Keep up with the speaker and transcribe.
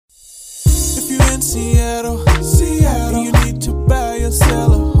in Seattle, and you need to buy or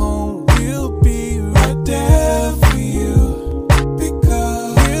sell a home, we'll be right there for you.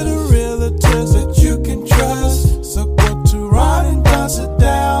 Because we're the realtors that you can trust. So go to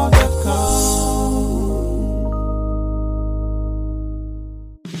ronanddonsitdown.com.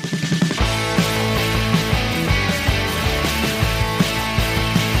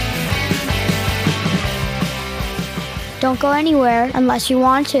 Don't go anywhere unless you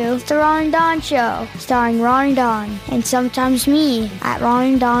want to. It's the Ron and Don Show, starring Ron and Don, and sometimes me at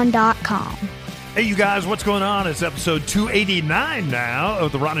ronanddon.com. Hey, you guys, what's going on? It's episode 289 now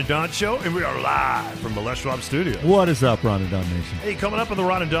of the Ron and Don Show, and we are live from the Les Schwab studio. What is up, Ron and Don Nation? Hey, coming up on the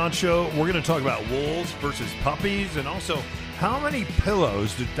Ron and Don Show, we're going to talk about wolves versus puppies, and also how many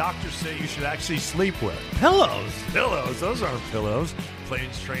pillows do doctors say you should actually sleep with? Pillows? Pillows. Those aren't pillows.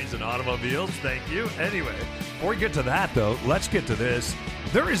 Planes, trains, and automobiles. Thank you. Anyway, before we get to that, though, let's get to this.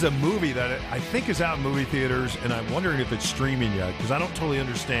 There is a movie that I think is out in movie theaters, and I'm wondering if it's streaming yet, because I don't totally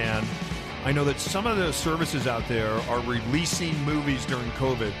understand. I know that some of the services out there are releasing movies during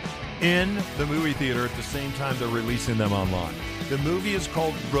COVID in the movie theater at the same time they're releasing them online. The movie is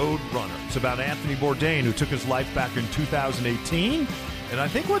called Road Runner. It's about Anthony Bourdain, who took his life back in 2018. And I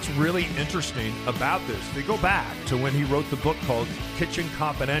think what's really interesting about this, they go back to when he wrote the book called Kitchen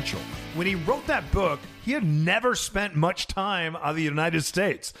Confidential. When he wrote that book, he had never spent much time out of the United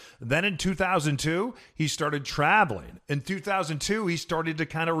States. Then in 2002, he started traveling. In 2002, he started to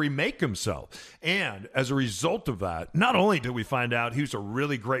kind of remake himself. And as a result of that, not only did we find out he was a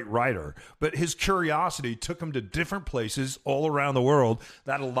really great writer, but his curiosity took him to different places all around the world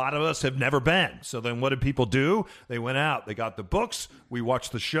that a lot of us have never been. So then what did people do? They went out. They got the books. We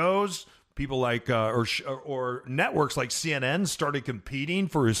watched the shows. People like, or networks like CNN started competing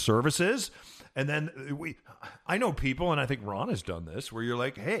for his services. And then I know people, and I think Ron has done this, where you're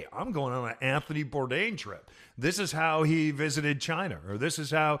like, hey, I'm going on an Anthony Bourdain trip. This is how he visited China, or this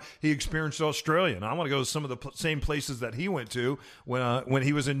is how he experienced Australia. And I want to go to some of the same places that he went to when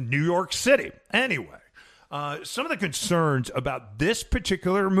he was in New York City. Anyway, some of the concerns about this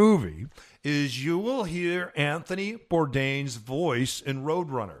particular movie is you will hear Anthony Bourdain's voice in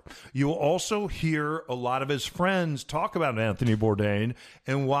Roadrunner. You will also hear a lot of his friends talk about Anthony Bourdain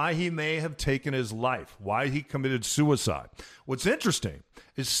and why he may have taken his life, why he committed suicide. What's interesting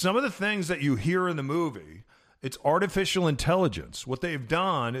is some of the things that you hear in the movie, it's artificial intelligence. What they've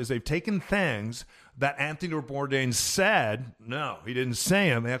done is they've taken things that Anthony Bourdain said. No, he didn't say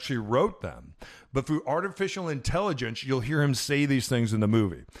them. He actually wrote them. But through artificial intelligence, you'll hear him say these things in the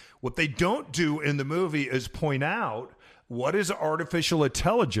movie. What they don't do in the movie is point out what is artificial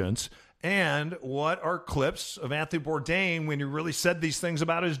intelligence and what are clips of Anthony Bourdain when he really said these things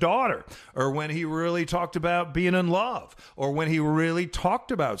about his daughter, or when he really talked about being in love, or when he really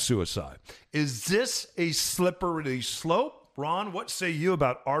talked about suicide. Is this a slippery slope? Ron, what say you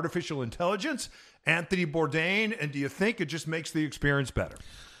about artificial intelligence, Anthony Bourdain, and do you think it just makes the experience better?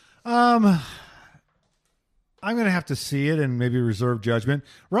 I'm going to have to see it and maybe reserve judgment.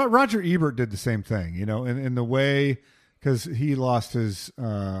 Roger Ebert did the same thing, in the way, because he lost his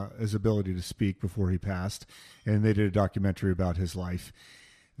ability to speak before he passed, and they did a documentary about his life.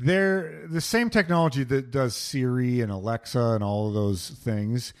 They're the same technology that does Siri and Alexa and all of those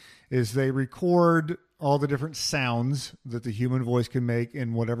things is they record all the different sounds that the human voice can make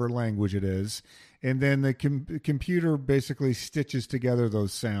in whatever language it is, and then the computer basically stitches together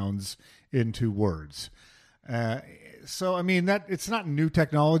those sounds into words. So, I mean, that it's not new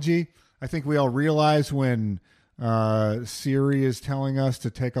technology. I think we all realize when Siri is telling us to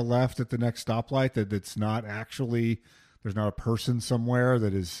take a left at the next stoplight that it's not actually, there's not a person somewhere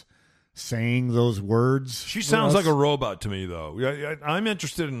that is saying those words. She sounds like a robot to me, though. I'm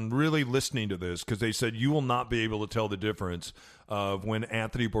interested in really listening to this because they said you will not be able to tell the difference of when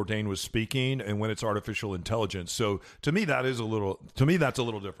Anthony Bourdain was speaking and when it's artificial intelligence. So to me, that's a little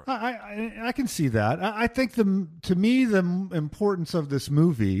different. I can see that. I think to me, the importance of this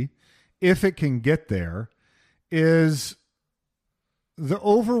movie, if it can get there, is the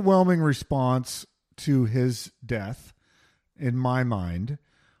overwhelming response to his death, in my mind,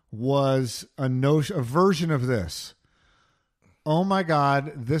 was a version of this. Oh my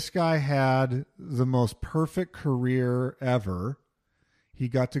God, this guy had the most perfect career ever. He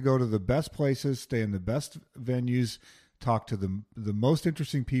got to go to the best places, stay in the best venues, talk to the most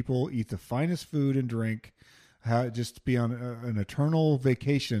interesting people, eat the finest food and drink, just be on an eternal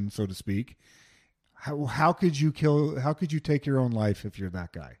vacation, so to speak. How could you take your own life if you're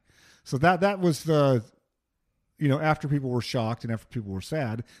that guy? So that was the, after people were shocked and after people were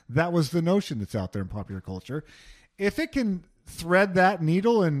sad, that was the notion that's out there in popular culture. If it can thread that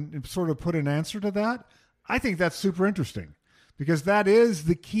needle and sort of put an answer to that, I think that's super interesting, because that is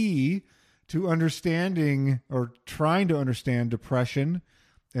the key to understanding or trying to understand depression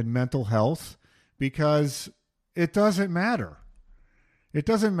and mental health, because it doesn't matter. It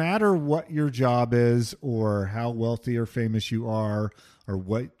doesn't matter what your job is or how wealthy or famous you are or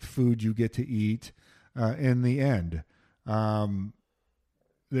what food you get to eat in the end.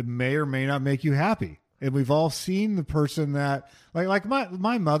 That may or may not make you happy. And we've all seen the person that, like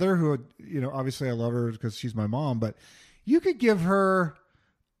my mother, who, obviously I love her because she's my mom, but you could give her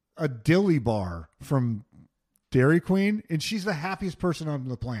a dilly bar from Dairy Queen and she's the happiest person on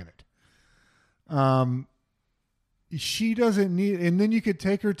the planet. She doesn't need, and then you could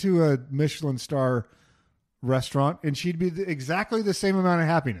take her to a Michelin star restaurant and she'd be exactly the same amount of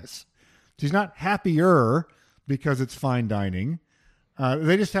happiness. She's not happier because it's fine dining.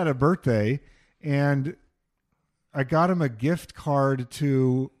 They just had a birthday and I got him a gift card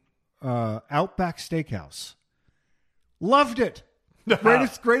to Outback Steakhouse. Loved it.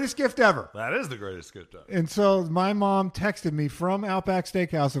 Greatest gift ever. That is the greatest gift ever. And so my mom texted me from Outback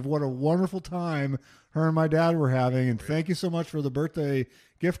Steakhouse of what a wonderful time her and my dad were having. And thank you so much for the birthday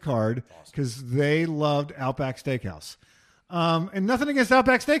gift card, because they loved Outback Steakhouse. And nothing against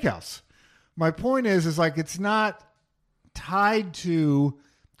Outback Steakhouse. My point is like, it's not tied to,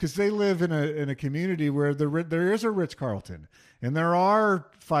 because they live in a community where there is a Ritz-Carlton and there are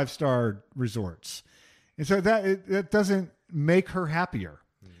 5-star resorts. And so that doesn't make her happier.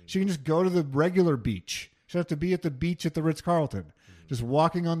 She can just go to the regular beach. She doesn't have to be at the beach at the Ritz-Carlton. Just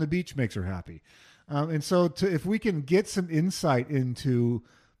walking on the beach makes her happy. And so if we can get some insight into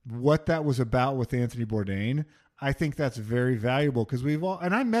what that was about with Anthony Bourdain, I think that's very valuable, because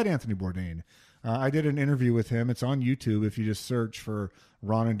and I met Anthony Bourdain. I did an interview with him. It's on YouTube if you just search for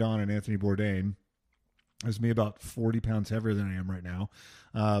Ron and Don and Anthony Bourdain. It was me about 40 pounds heavier than I am right now.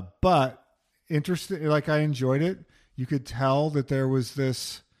 But interesting, like I enjoyed it. You could tell that there was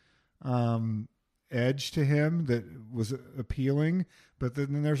this edge to him that was appealing, but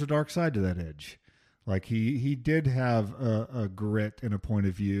then there's a dark side to that edge. Like he did have a grit and a point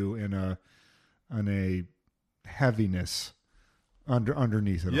of view and a heaviness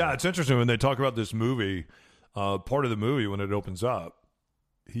underneath it. Yeah, all. it's interesting when they talk about this movie. Part of the movie, when it opens up,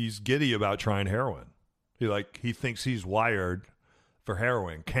 he's giddy about trying heroin. He thinks he's wired for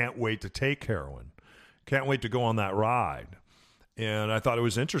heroin. Can't wait to take heroin. Can't wait to go on that ride. And I thought it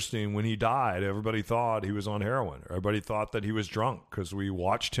was interesting when he died, everybody thought he was on heroin. Everybody thought that he was drunk because we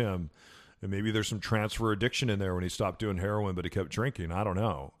watched him. And maybe there's some transfer addiction in there when he stopped doing heroin, but he kept drinking. I don't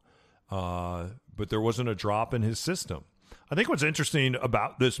know. But there wasn't a drop in his system. I think what's interesting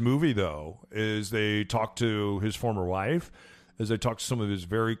about this movie, though, is they talked to his former wife, as they talked to some of his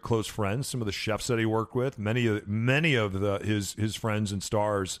very close friends, some of the chefs that he worked with, many of his friends and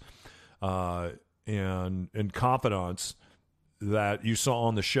stars, and confidants that you saw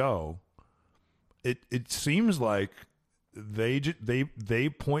on the show. It seems like they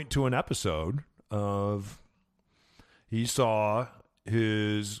point to an episode of he saw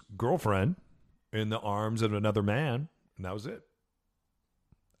his girlfriend in the arms of another man, and that was it.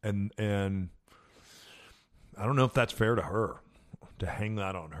 And I don't know if that's fair to her, to hang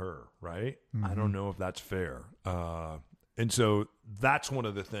that on her, right? Mm-hmm. I don't know if that's fair. And so that's one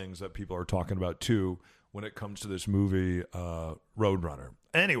of the things that people are talking about too when it comes to this movie, Roadrunner.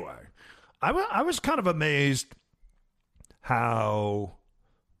 Anyway, I was kind of amazed how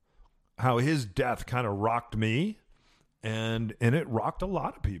his death kind of rocked me, and it rocked a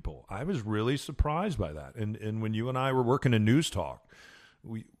lot of people. I was really surprised by that. And when you and I were working in News Talk,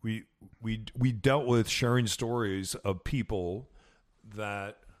 we dealt with sharing stories of people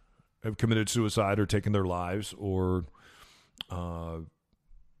that have committed suicide or taken their lives or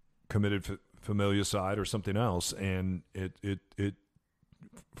committed familicide or something else, and it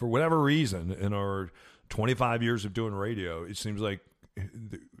for whatever reason, in our 25 years of doing radio, it seems like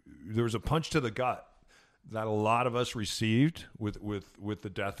there was a punch to the gut that a lot of us received with the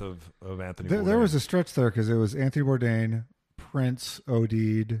death of Anthony Bourdain. There was a stretch there because it was Anthony Bourdain, Prince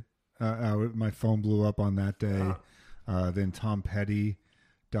OD'd. My phone blew up on that day. Then Tom Petty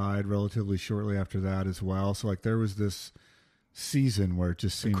died relatively shortly after that as well. So like there was this season where it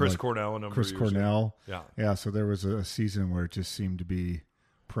just seemed Chris like Cornell, a number Chris of years Cornell. ago. Yeah. So there was a season where it just seemed to be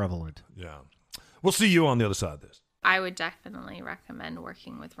prevalent. Yeah. We'll see you on the other side of this. I would definitely recommend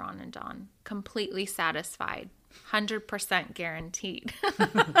working with Ron and Don. Completely satisfied 100% guaranteed.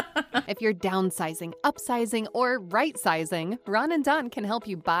 If you're downsizing, upsizing, or right-sizing, Ron and Don can help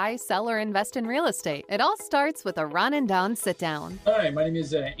you buy, sell, or invest in real estate. It all starts with a Ron and Don sit-down. Hi, my name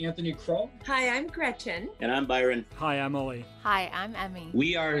is Anthony Kroll. Hi, I'm Gretchen. And I'm Byron. Hi, I'm Ollie. Hi, I'm Emmy.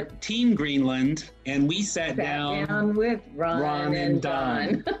 We are Team Greenland, and we sat down with Ron and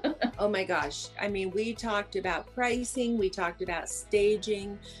Don. Oh my gosh. I mean, we talked about pricing, we talked about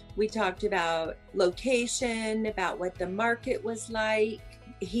staging, we talked about location, about what the market was like.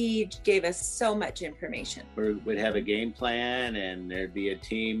 He gave us so much information. We would have a game plan, and there'd be a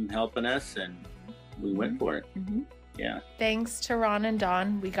team helping us, and we went for it. Mm-hmm. Yeah. Thanks to Ron and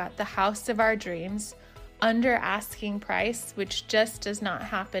Don, we got the house of our dreams under asking price, which just does not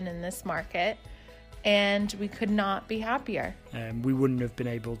happen in this market. And we could not be happier. We wouldn't have been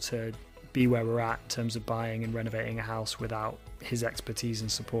able to be where we're at in terms of buying and renovating a house without his expertise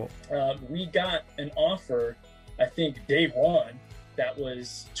and support. We got an offer, I think day one, that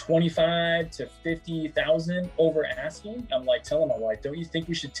was 25 to 50,000 over asking. I'm like telling my wife, don't you think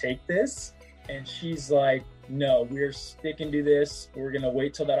we should take this? And she's like, no, we're sticking to this. We're going to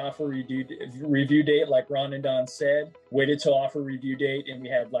wait till that offer review date, like Ron and Don said. Waited till offer review date, and we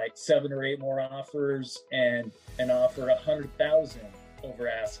had like 7 or 8 more offers, and an offer 100,000 over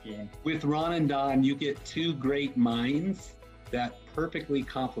asking. With Ron and Don, you get 2 great minds that perfectly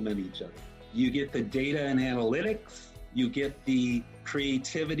complement each other. You get the data and analytics, you get the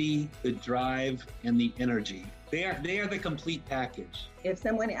creativity, the drive, and the energy. They are the complete package. If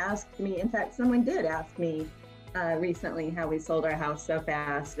someone asked me, in fact, someone did ask me recently how we sold our house so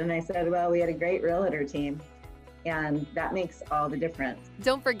fast. And I said, well, we had a great realtor team. And that makes all the difference.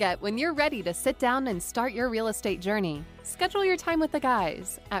 Don't forget, when you're ready to sit down and start your real estate journey, schedule your time with the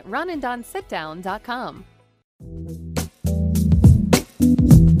guys at ronanddonsitdown.com.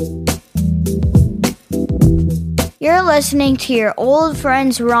 You're listening to your old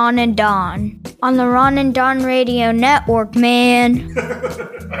friends Ron and Don on the Ron and Don Radio Network, man.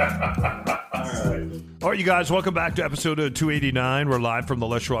 All right, you guys, welcome back to episode 289. We're live from the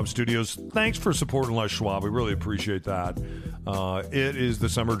Les Schwab Studios. Thanks for supporting Les Schwab. We really appreciate that. It is the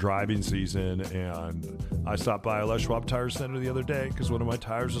summer driving season, and I stopped by a Les Schwab Tire Center the other day because one of my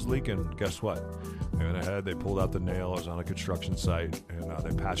tires was leaking. Guess what? They went ahead, they pulled out the nail. I was on a construction site, and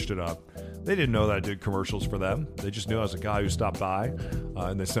they patched it up. They didn't know that I did commercials for them. They just knew I was a guy who stopped by,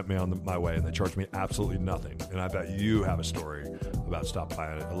 and they sent me on my way, and they charged me absolutely nothing. And I bet you have a story about stop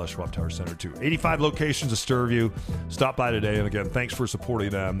by at a Les Schwab Tire Center too. 85 locations of Sturview. Stop by today. And again, thanks for supporting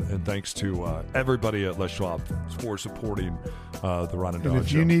them, and thanks to everybody at Les Schwab for supporting the Ron and Don And if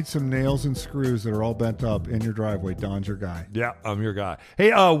show. you need some nails and screws that are all bent up in your driveway, Don's your guy. Yeah, I'm your guy.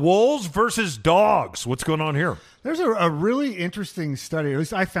 Hey, wolves versus dogs. What's going on here? There's a really interesting study. At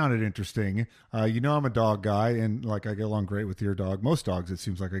least I found it interesting. I'm a dog guy, and like I get along great with your dog. Most dogs, it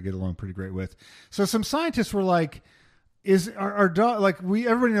seems like I get along pretty great with. So some scientists were like, our dog, like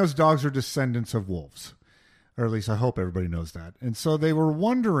everybody knows dogs are descendants of wolves, or at least I hope everybody knows that. And so they were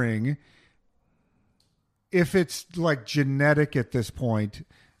wondering if it's like genetic at this point.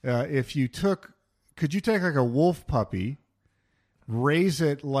 Could you take like a wolf puppy, raise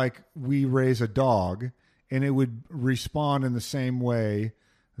it like we raise a dog, and it would respond in the same way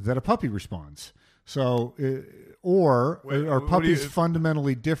that a puppy responds. So, are puppies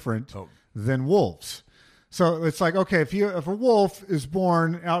fundamentally different than wolves? So it's like, okay, if a wolf is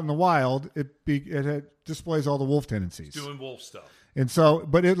born out in the wild, it displays all the wolf tendencies. It's doing wolf stuff. And so,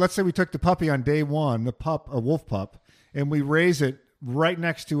 but let's say we took the puppy on day one, a wolf pup, and we raise it right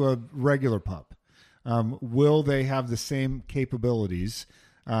next to a regular pup. Will they have the same capabilities?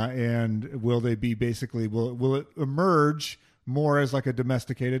 And will they be will it emerge more as like a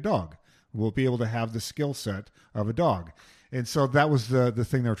domesticated dog? Will it be able to have the skill set of a dog? And so that was the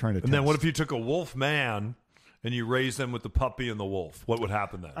thing they were trying to test. And then what if you took a wolf man and you raised them with the puppy and the wolf? What would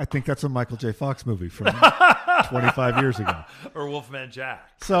happen then? I think that's a Michael J. Fox movie from 25 years ago. Or Wolfman Jack.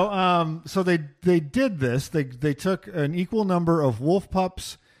 So they did this. They took an equal number of wolf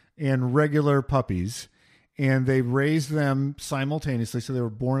pups and regular puppies, and they raised them simultaneously, so they were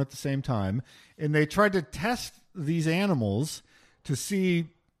born at the same time. And they tried to test these animals to see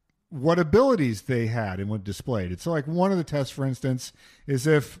what abilities they had and what displayed. It's so like one of the tests, for instance, is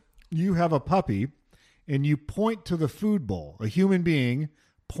if you have a puppy and you point to the food bowl, a human being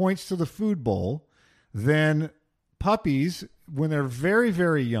points to the food bowl, then puppies, when they're very,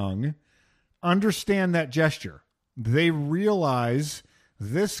 very young, understand that gesture. They realize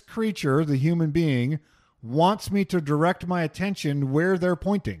this creature, the human being, wants me to direct my attention where they're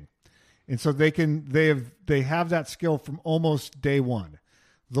pointing. And so they have that skill from almost day one.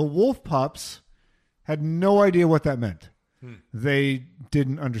 The wolf pups had no idea what that meant. They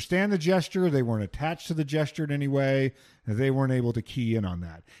didn't understand the gesture. They weren't attached to the gesture in any way. And they weren't able to key in on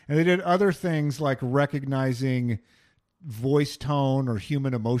that. And they did other things like recognizing voice tone or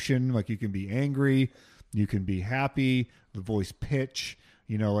human emotion. Like you can be angry, you can be happy, the voice pitch.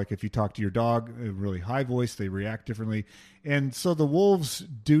 You know, like if you talk to your dog, a really high voice, they react differently. And so the wolves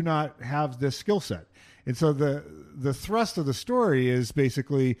do not have this skill set. And so the thrust of the story is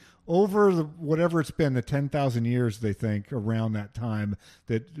basically over whatever it's been, the 10,000 years, they think, around that time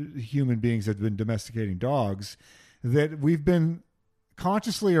that human beings have been domesticating dogs, that we've been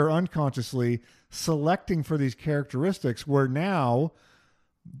consciously or unconsciously selecting for these characteristics where now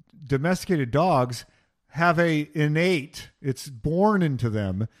domesticated dogs have it's born into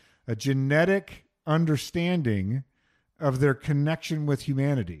them, a genetic understanding of their connection with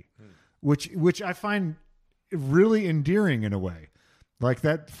humanity, which I find really endearing in a way. Like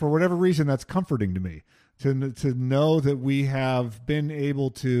that, for whatever reason, that's comforting to me to know that we have been able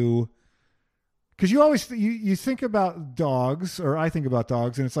to, because you always, you think about dogs, or I think about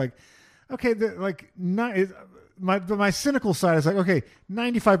dogs, and it's like, okay, my cynical side is like, okay,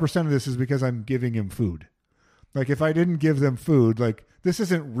 95% of this is because I'm giving him food. Like if I didn't give them food, like this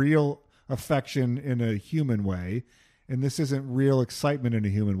isn't real affection in a human way, and this isn't real excitement in a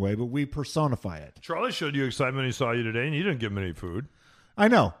human way, but we personify it. Charlie showed you excitement when he saw you today, and you didn't give him any food. I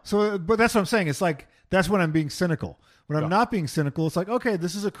know. So, but that's what I'm saying. It's like, that's when I'm being cynical. When I'm not being cynical, it's like, okay,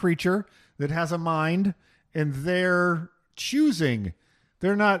 this is a creature that has a mind, and they're choosing.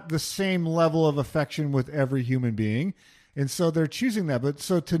 They're not the same level of affection with every human being. And so they're choosing that. But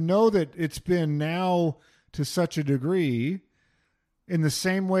so to know that it's been now to such a degree, in the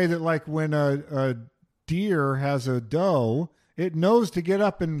same way that like when a deer has a doe, it knows to get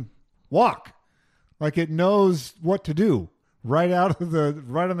up and walk. Like it knows what to do right on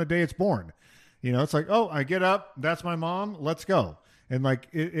the day it's born. You know, it's like, oh, I get up, that's my mom, let's go. And like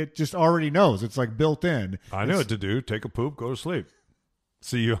it just already knows. It's like built in. I know what to do. Take a poop, go to sleep.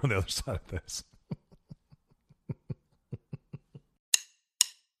 See you on the other side of this.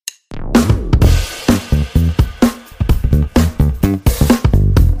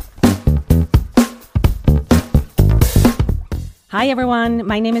 Hi everyone,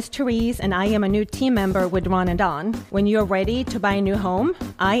 my name is Therese and I am a new team member with Ron and Don. When you're ready to buy a new home,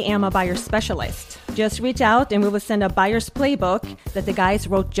 I am a buyer specialist. Just reach out and we will send a buyer's playbook that the guys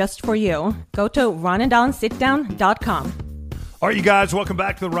wrote just for you. Go to ronanddonsitdown.com. All right, you guys, welcome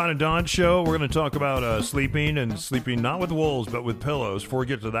back to the Ron and Don Show. We're going to talk about sleeping and sleeping not with wolves, but with pillows. Before we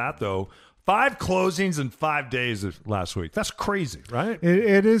get to that, though, 5 closings in 5 days last week. That's crazy, right?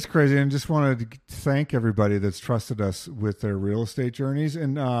 It is crazy. And just wanted to thank everybody that's trusted us with their real estate journeys.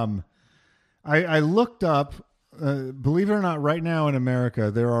 And I looked up, believe it or not, right now in America,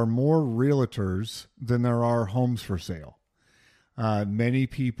 there are more realtors than there are homes for sale. Many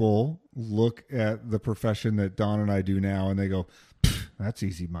people look at the profession that Don and I do now and they go, that's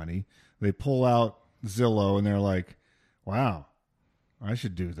easy money. They pull out Zillow and they're like, wow, I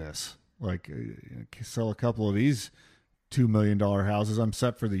should do this. Like sell a couple of these $2 million houses. I'm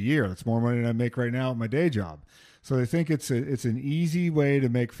set for the year. That's more money than I make right now at my day job. So they think it's an easy way to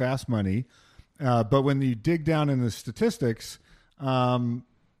make fast money. But when you dig down in the statistics, the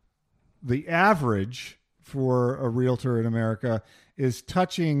average for a realtor in America is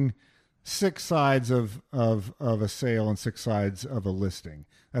touching 6 sides of a sale and 6 sides of a listing.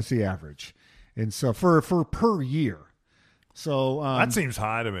 That's the average. And so for per year. So that seems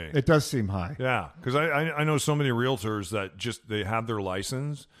high to me. It does seem high. Yeah, because I know so many realtors that just they have their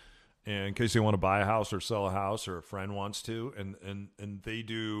license, and in case they want to buy a house or sell a house or a friend wants to, and they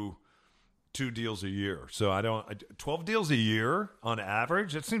do 2 deals a year. So 12 deals a year on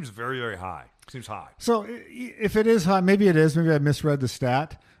average. That seems very, very high. It seems high. So if it is high, maybe it is. Maybe I misread the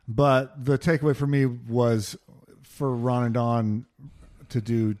stat. But the takeaway for me was for Ron and Don to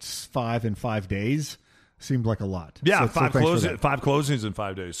do 5 in 5 days. Seemed like a lot. Yeah, so 5 closings in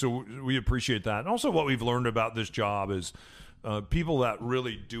 5 days. So we appreciate that. And also what we've learned about this job is people that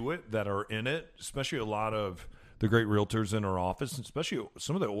really do it, that are in it, especially a lot of the great realtors in our office, especially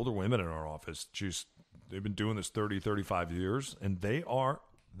some of the older women in our office. They've been doing this 30, 35 years, and they are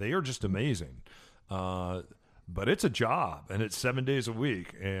just amazing. But it's a job, and it's 7 days a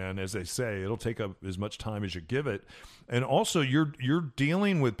week. And as they say, it'll take up as much time as you give it. And also you're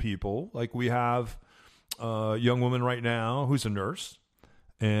dealing with people like we have a young woman right now who's a nurse,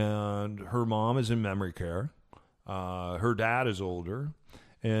 and her mom is in memory care. Her dad is older,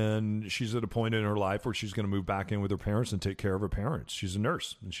 and she's at a point in her life where she's going to move back in with her parents and take care of her parents. She's a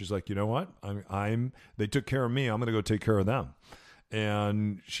nurse, and she's like, you know what? They took care of me. I'm going to go take care of them.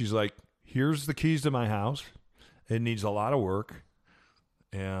 And she's like, here's the keys to my house. It needs a lot of work,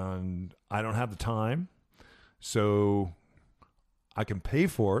 and I don't have the time, so I can pay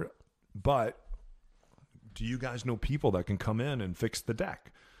for it, but do you guys know people that can come in and fix the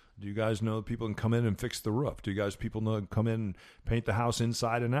deck? Do you guys know people can come in and fix the roof? Do you guys people know come in and paint the house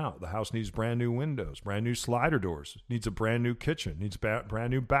inside and out? The house needs brand new windows, brand new slider doors, needs a brand new kitchen, needs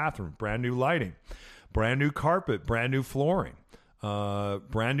brand new bathroom, brand new lighting, brand new carpet, brand new flooring,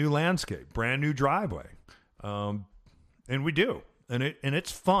 brand new landscape, brand new driveway. And we do. And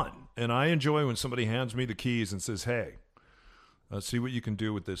it's fun. And I enjoy when somebody hands me the keys and says, hey, see what you can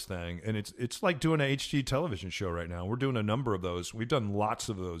do with this thing. And it's like doing an HG television show right now. We're doing a number of those. We've done lots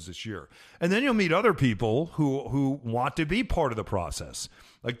of those this year. And then you'll meet other people who want to be part of the process.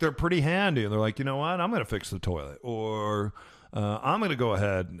 Like they're pretty handy. And they're like, you know what? I'm going to fix the toilet. Or I'm going to go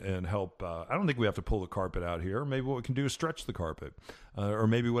ahead and help. I don't think we have to pull the carpet out here. Maybe what we can do is stretch the carpet. Or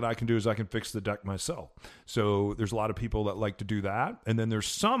maybe what I can do is I can fix the deck myself. So there's a lot of people that like to do that. And then there's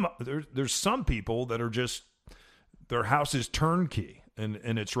some people that are just, their house is turnkey and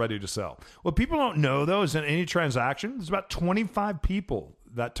it's ready to sell. Well, people don't know those in any transaction. There's about 25 people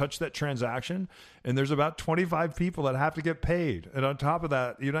that touch that transaction, and there's about 25 people that have to get paid. And on top of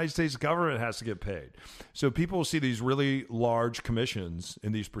that, the United States government has to get paid. So people will see these really large commissions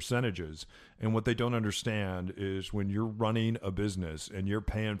in these percentages, and what they don't understand is when you're running a business and you're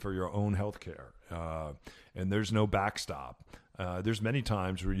paying for your own health care, and there's no backstop, there's many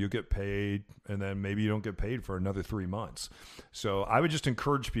times where you get paid and then maybe you don't get paid for another 3 months. So I would just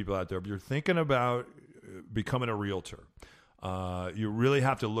encourage people out there, if you're thinking about becoming a realtor, you really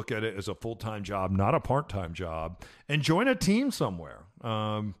have to look at it as a full-time job, not a part-time job, and join a team somewhere.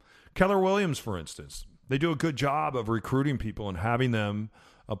 Keller Williams, for instance, they do a good job of recruiting people and having them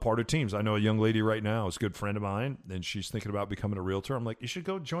a part of teams. I know a young lady right now is a good friend of mine, and she's thinking about becoming a realtor. I'm like, you should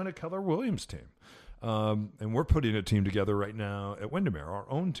go join a Keller Williams team. And we're putting a team together right now at Windermere, our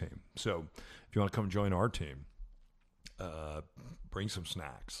own team. So if you want to come join our team, bring some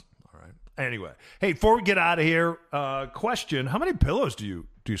snacks. All right. Anyway, hey, before we get out of here, question: how many pillows do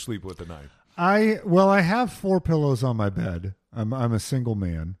you sleep with at night? I have 4 pillows on my bed. I'm a single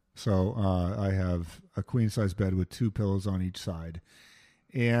man, so I have a queen size bed with 2 pillows on each side.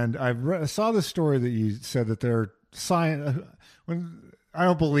 And I saw the story that you said that they're I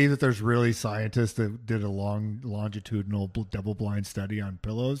don't believe that there's really scientists that did a longitudinal double-blind study on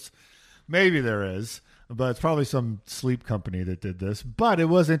pillows. Maybe there is, but it's probably some sleep company that did this. But it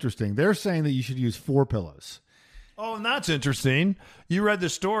was interesting. They're saying that you should use 4 pillows. Oh, and that's interesting. You read the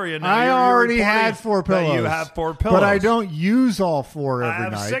story, and I already had 4 pillows. You have 4 pillows, but I don't use all 4 every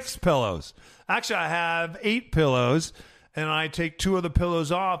night. I have 6 pillows. Actually, I have 8 pillows, and I take 2 of the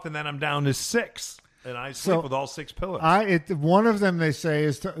pillows off, and then I'm down to 6. And I sleep with all 6 pillows. One of them they say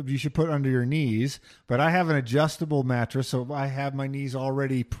is you should put under your knees, but I have an adjustable mattress, so I have my knees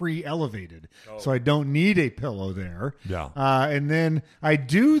already pre-elevated, so I don't need a pillow there. Yeah. And then I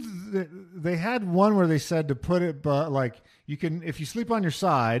do. They had one where they said to put it, but like you can, if you sleep on your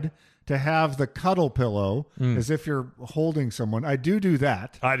side, to have the cuddle pillow as if you're holding someone. I do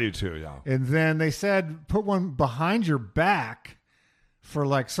that. I do too. Yeah. And then they said put one behind your back for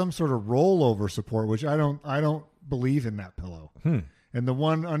like some sort of rollover support, which I don't believe in that pillow. And the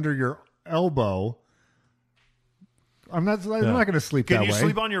one under your elbow, I'm not going to sleep that way. Can you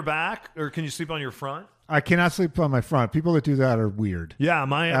sleep on your back or can you sleep on your front? I cannot sleep on my front. People that do that are weird. Yeah,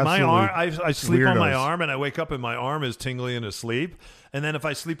 my arm. I sleep on my arm, and I wake up and my arm is tingly and asleep. And then if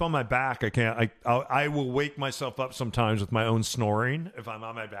I sleep on my back, I can't. I will wake myself up sometimes with my own snoring if I'm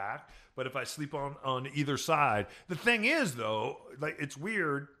on my back. But if I sleep on either side, the thing is though, like it's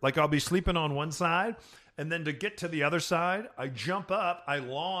weird. Like I'll be sleeping on one side, and then to get to the other side, I jump up, I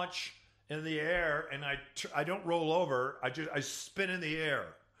launch in the air, and I don't roll over. I spin in the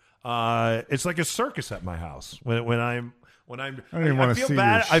air. It's like a circus at my house when I feel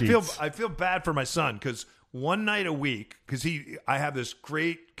bad. I feel bad for my son because one night a week, because I have this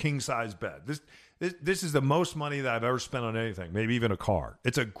great king size bed. This is the most money that I've ever spent on anything, maybe even a car.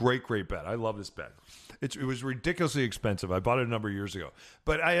 It's a great bed. I love this bed. It was ridiculously expensive. I bought it a number of years ago.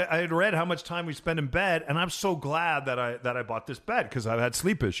 But I had read how much time we spend in bed, and I'm so glad that I bought this bed because I've had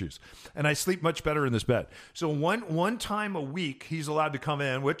sleep issues. And I sleep much better in this bed. So one time a week, he's allowed to come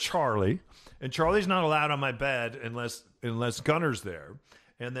in with Charlie. And Charlie's not allowed on my bed unless Gunner's there.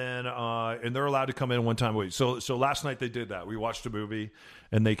 And then and they're allowed to come in one time a week. So last night they did that. We watched a movie,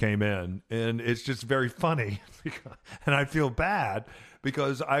 and they came in. And it's just very funny. And I feel bad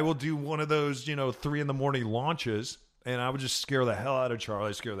because I will do one of those, 3 a.m. launches, and I would just scare the hell out of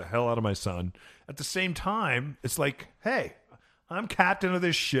Charlie, scare the hell out of my son. At the same time, it's like, hey, I'm captain of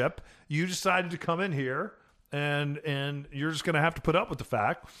this ship. You decided to come in here, and you're just going to have to put up with the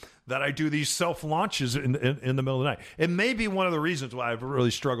fact that I do these self launches in the middle of the night. It may be one of the reasons why I've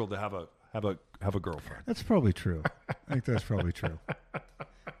really struggled to have a girlfriend. That's probably true. I think that's probably true.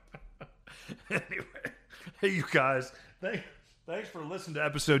 Anyway, hey, you guys, thanks for listening to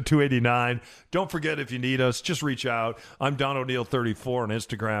episode 289. Don't forget, if you need us, just reach out. I'm Don O'Neill 34 on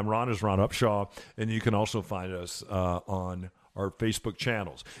Instagram. Ron is Ron Upshaw, and you can also find us on our Facebook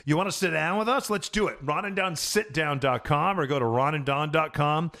channels. You want to sit down with us? Let's do it. RonandDonSitDown.com or go to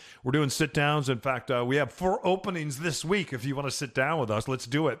RonandDon.com. We're doing sit downs. In fact, we have 4 openings this week. If you want to sit down with us, let's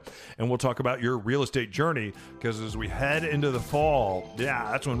do it. And we'll talk about your real estate journey, because as we head into the fall,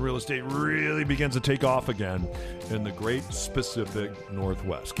 that's when real estate really begins to take off again in the great Pacific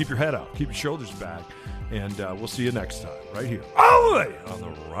Northwest. Keep your head up. Keep your shoulders back. And we'll see you next time right here, all the way on the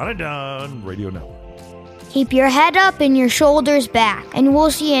Ron and Don Radio Network. Keep your head up and your shoulders back, and we'll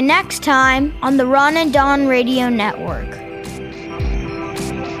see you next time on the Ron and Don Radio Network.